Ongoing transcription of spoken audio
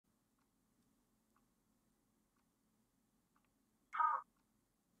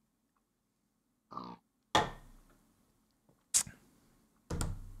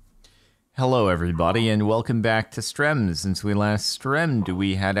Hello, everybody, and welcome back to Strems. Since we last streamed,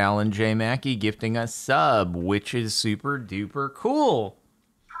 we had Alan J. Mackey gifting us sub, which is super duper cool.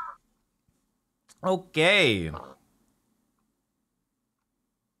 Okay.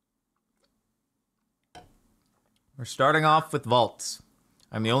 We're starting off with vaults.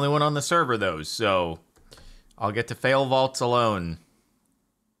 I'm the only one on the server, though, so I'll get to fail vaults alone.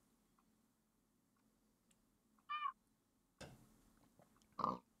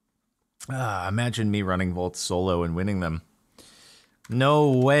 Imagine me running vaults solo and winning them.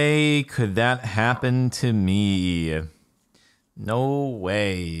 No way could that happen to me. No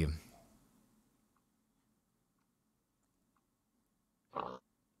way.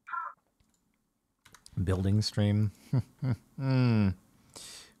 Building stream?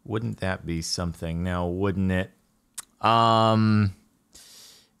 Wouldn't that be something now, wouldn't it?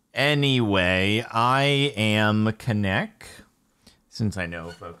 Anyway, I am Connect, since I know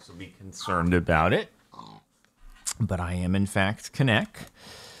folks will be concerned about it. But I am, in fact, Connect.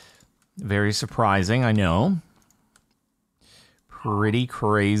 Very surprising, I know. Pretty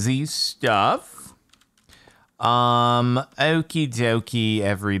crazy stuff. Okie dokie,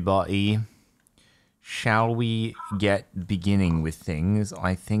 everybody. Shall we get beginning with things?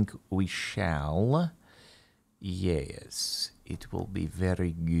 I think we shall. Yes, it will be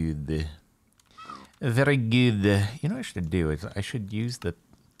very good. Very good. You know what I should do is I should use the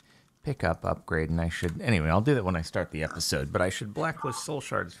pickup upgrade, and I should... Anyway, I'll do that when I start the episode, but I should blacklist soul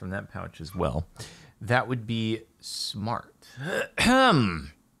shards from that pouch as well. That would be smart.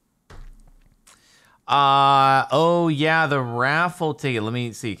 Oh, yeah, the raffle ticket. Let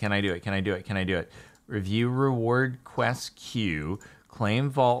me see. Can I do it? Can I do it? Can I do it? Review reward quest queue.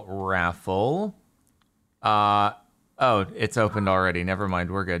 Claim vault raffle. Oh, it's opened already. Never mind.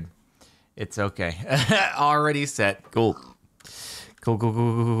 We're good. It's okay. Already set. Cool. Cool, cool,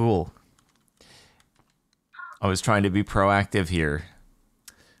 cool, cool, cool. I was trying to be proactive here.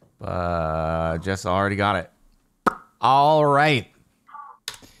 Just already got it. All right.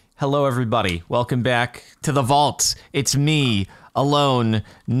 Hello, everybody. Welcome back to the vault. It's me, alone.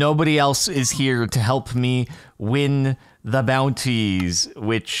 Nobody else is here to help me win the bounties,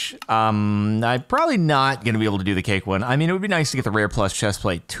 which I'm probably not going to be able to do the cake one. I mean, it would be nice to get the rare plus chest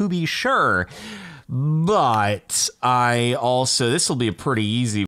plate, to be sure. But I also, this will be a pretty easy